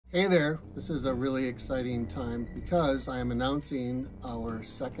Hey there, this is a really exciting time because I am announcing our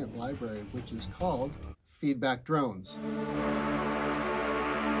second library, which is called Feedback Drones.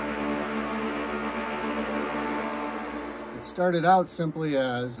 It started out simply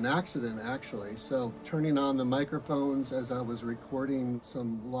as an accident, actually. So turning on the microphones as I was recording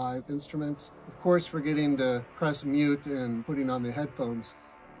some live instruments, of course forgetting to press mute and putting on the headphones.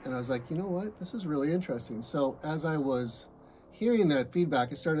 And I was like, you know what, this is really interesting. So as I was hearing that feedback,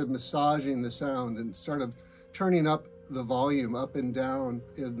 I started massaging the sound and started turning up the volume up and down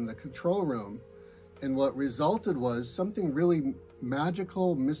in the control room. And what resulted was something really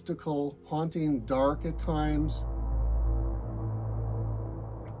magical, mystical, haunting, dark at times.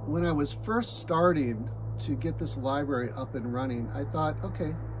 When I was first starting to get this library up and running, I thought,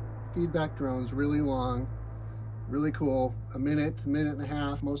 okay, feedback drones, really long, really cool, a minute and a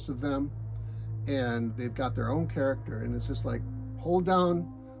half, most of them. And they've got their own character, and it's just like hold down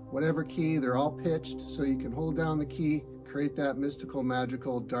whatever key. They're all pitched, so you can hold down the key, create that mystical,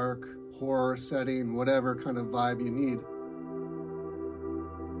 magical, dark, horror setting, whatever kind of vibe you need.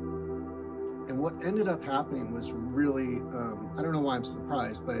 And what ended up happening was really, I don't know why I'm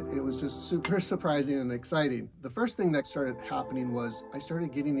surprised, but it was just super surprising and exciting. The first thing that started happening was I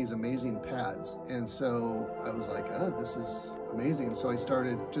started getting these amazing pads. And so I was like, oh, this is amazing. So I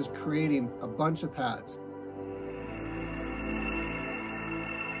started just creating a bunch of pads.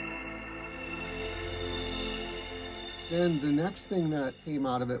 Then the next thing that came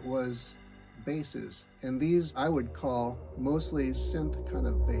out of it was basses. And these I would call mostly synth kind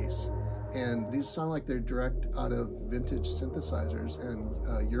of bass. And these sound like they're direct out of vintage synthesizers and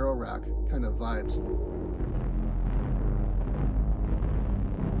Eurorack kind of vibes.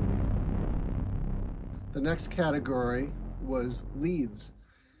 The next category was leads.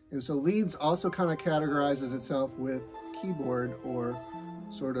 And so leads also kind of categorizes itself with keyboard or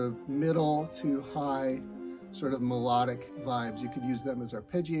sort of middle to high sort of melodic vibes. You could use them as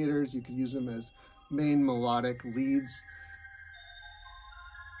arpeggiators, you could use them as main melodic leads.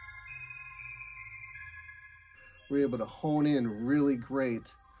 We're able to hone in really great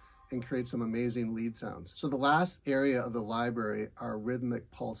and create some amazing lead sounds. So the last area of the library are rhythmic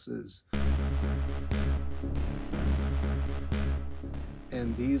pulses.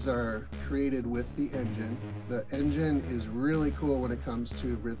 And these are created with the engine. The engine is really cool when it comes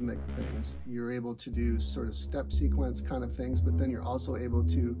to rhythmic things. You're able to do sort of step sequence kind of things, but then you're also able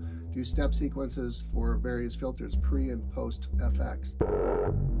to do step sequences for various filters, pre and post FX.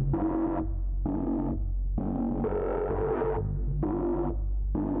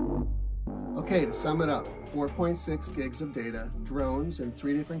 Okay, to sum it up, 4.6 gigs of data, drones in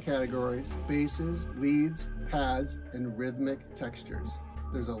 3 different categories, basses, leads, pads, and rhythmic textures.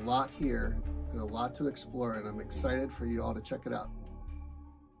 There's a lot here and a lot to explore, and I'm excited for you all to check it out.